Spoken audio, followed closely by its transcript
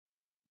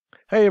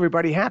Hey,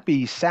 everybody.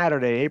 Happy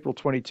Saturday, April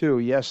 22.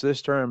 Yes,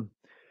 this term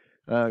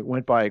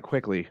went by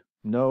quickly.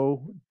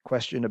 No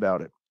question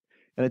about it.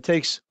 And it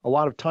takes a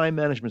lot of time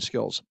management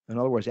skills. In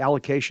other words,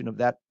 allocation of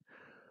that,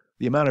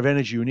 the amount of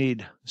energy you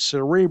need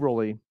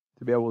cerebrally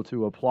to be able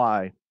to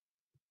apply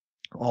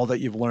all that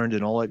you've learned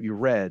and all that you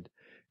read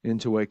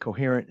into a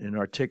coherent and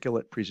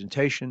articulate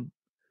presentation,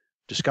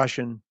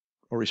 discussion,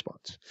 or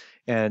response.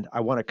 And I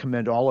want to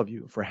commend all of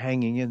you for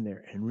hanging in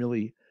there and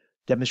really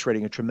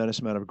demonstrating a tremendous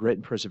amount of grit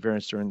and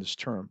perseverance during this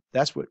term.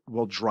 That's what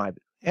will drive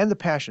it. And the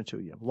passion to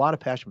you. A lot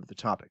of passion for the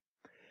topic.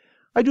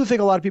 I do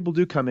think a lot of people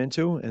do come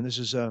into, and this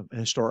is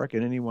historic,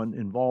 and anyone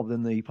involved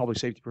in the public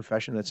safety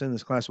profession that's in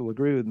this class will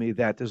agree with me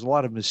that there's a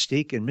lot of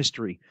mystique and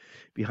mystery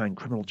behind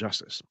criminal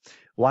justice.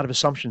 A lot of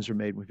assumptions are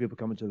made when people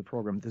come into the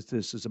program.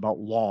 This is about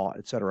law,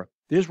 et cetera.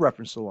 There's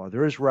reference to law.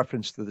 There is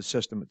reference to the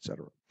system, et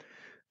cetera.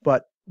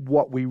 But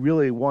what we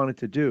really wanted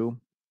to do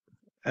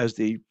as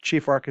the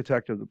chief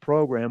architect of the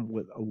program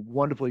with a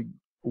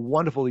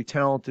wonderfully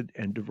talented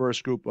and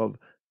diverse group of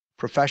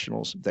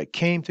professionals that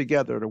came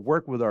together to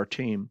work with our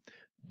team,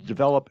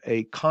 develop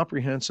a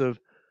comprehensive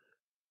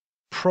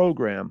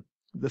program.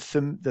 The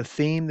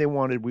theme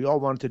we all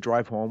wanted to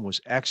drive home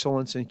was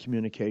excellence in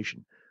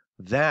communication.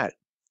 That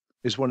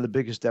is one of the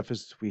biggest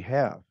deficits we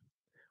have,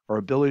 our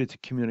ability to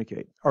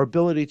communicate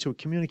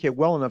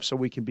well enough so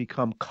we can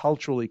become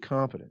culturally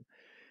competent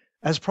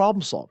as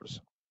problem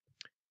solvers.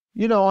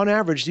 You know, on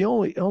average, the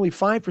only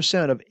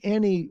 5% of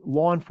any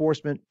law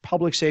enforcement,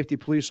 public safety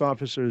police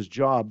officer's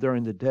job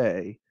during the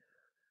day,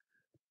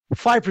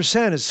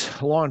 5%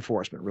 is law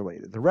enforcement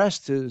related. The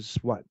rest is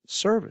what?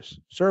 Service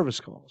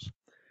calls.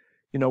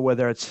 You know,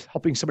 whether it's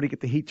helping somebody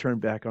get the heat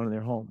turned back on in their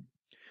home,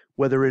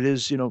 whether it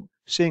is,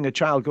 seeing a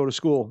child go to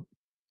school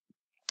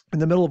in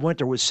the middle of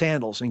winter with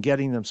sandals and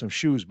getting them some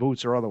shoes,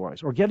 boots, or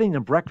otherwise, or getting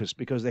them breakfast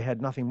because they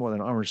had nothing more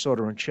than orange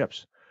soda and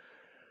chips.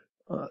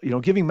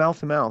 Giving mouth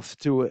to mouth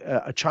to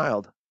a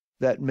child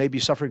that may be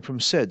suffering from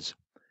SIDS.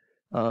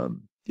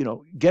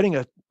 Getting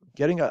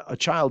a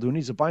child who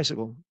needs a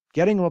bicycle,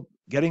 getting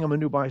them a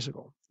new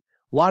bicycle.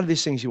 A lot of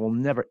these things you will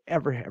never,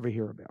 ever, ever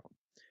hear about.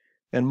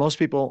 And most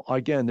people,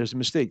 again, there's a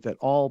mistake that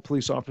all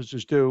police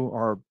officers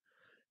do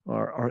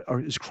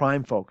is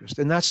crime focused,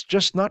 and that's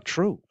just not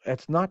true.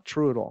 That's not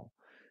true at all.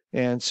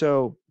 And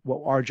so,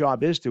 what our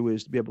job is to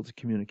be able to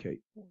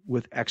communicate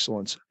with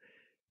excellence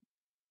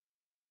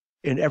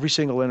in every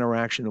single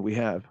interaction that we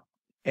have.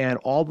 And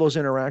all those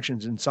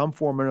interactions in some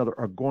form or another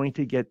are going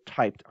to get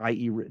typed,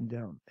 i.e. written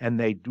down, and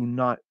they do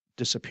not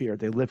disappear.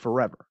 They live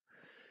forever.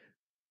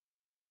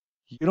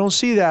 You don't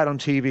see that on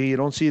TV. You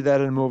don't see that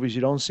in movies.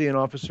 You don't see an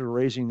officer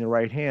raising their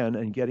right hand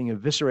and getting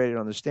eviscerated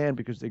on the stand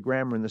because the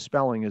grammar and the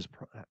spelling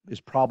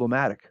is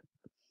problematic.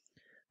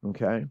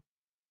 Okay?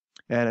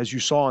 And as you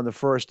saw on the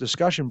first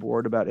discussion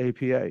board about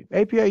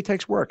APA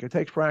takes work. It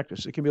takes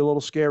practice. It can be a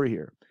little scary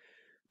here.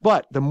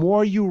 But the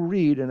more you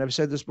read, and I've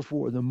said this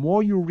before, the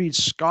more you read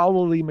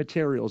scholarly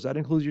materials, that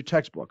includes your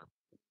textbook,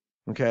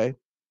 okay?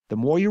 The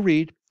more you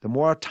read, the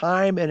more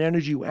time and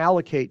energy you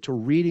allocate to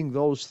reading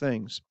those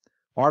things,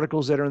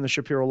 articles that are in the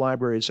Shapiro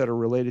Library, et cetera,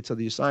 related to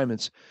the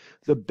assignments,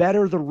 the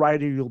better the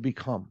writer you'll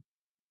become.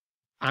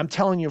 I'm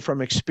telling you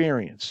from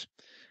experience.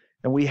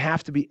 And we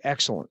have to be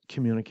excellent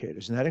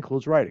communicators, and that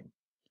includes writing.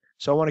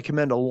 So I want to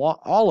commend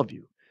all of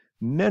you.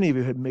 Many of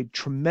you have made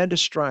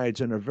tremendous strides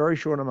in a very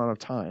short amount of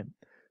time.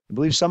 I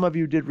believe some of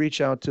you did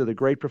reach out to the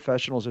great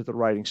professionals at the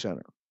Writing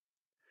Center.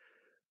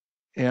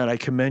 And I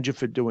commend you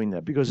for doing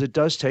that because it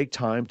does take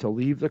time to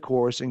leave the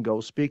course and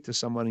go speak to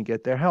someone and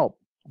get their help.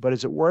 But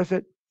is it worth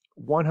it?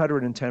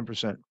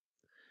 110%.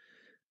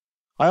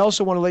 I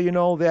also want to let you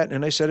know that,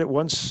 and I said it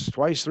once,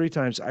 twice, three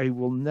times, I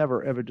will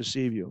never, ever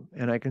deceive you.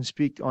 And I can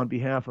speak on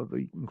behalf of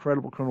the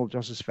incredible criminal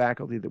justice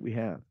faculty that we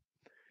have,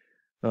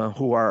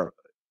 who are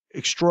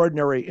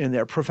extraordinary in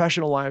their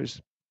professional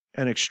lives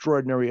and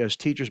extraordinary as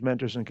teachers,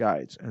 mentors, and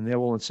guides. And they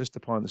will insist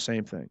upon the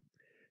same thing.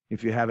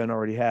 If you haven't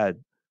already had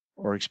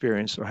or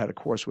experienced or had a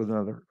course with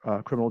another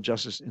criminal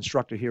justice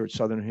instructor here at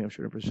Southern New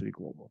Hampshire University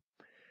Global.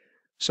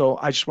 So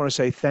I just want to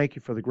say thank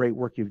you for the great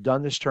work you've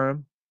done this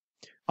term.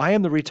 I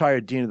am the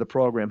retired dean of the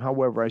program.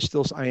 However,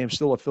 I am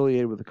still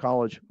affiliated with the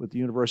college, with the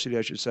university,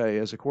 I should say,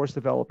 as a course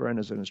developer and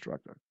as an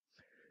instructor,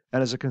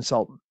 and as a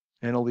consultant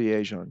and a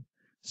liaison.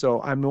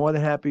 So I'm more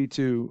than happy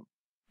to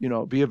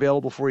be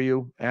available for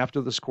you after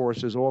this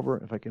course is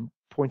over. If I can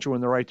point you in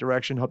the right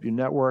direction, help you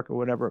network or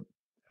whatever,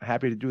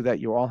 happy to do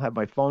that. You all have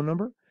my phone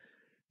number.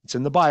 It's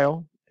in the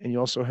bio, and you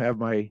also have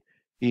my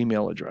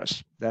email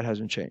address. That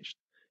hasn't changed.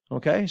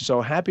 Okay, so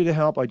happy to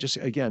help. I just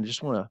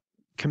want to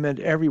commend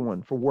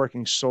everyone for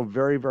working so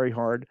very, very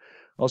hard.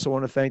 Also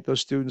want to thank those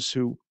students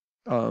who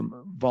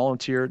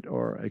volunteered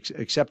or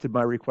accepted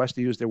my request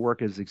to use their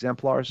work as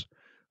exemplars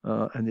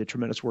and the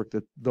tremendous work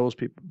that those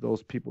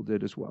people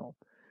did as well.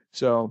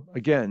 So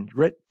again,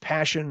 grit,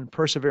 passion,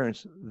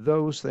 perseverance,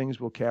 those things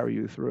will carry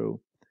you through,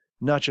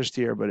 not just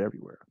here, but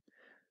everywhere.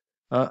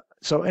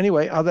 So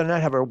anyway, other than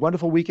that, have a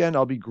wonderful weekend.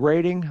 I'll be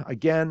grading.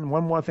 Again,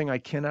 one more thing, I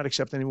cannot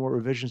accept any more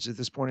revisions at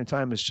this point in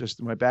time. It's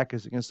just my back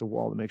is against the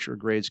wall to make sure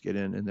grades get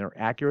in and they're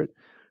accurate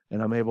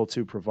and I'm able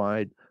to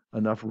provide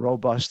enough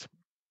robust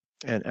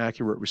and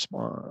accurate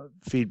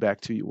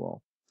feedback to you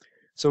all.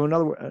 So, in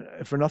other words,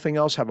 for nothing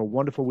else, have a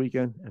wonderful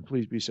weekend and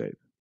please be safe.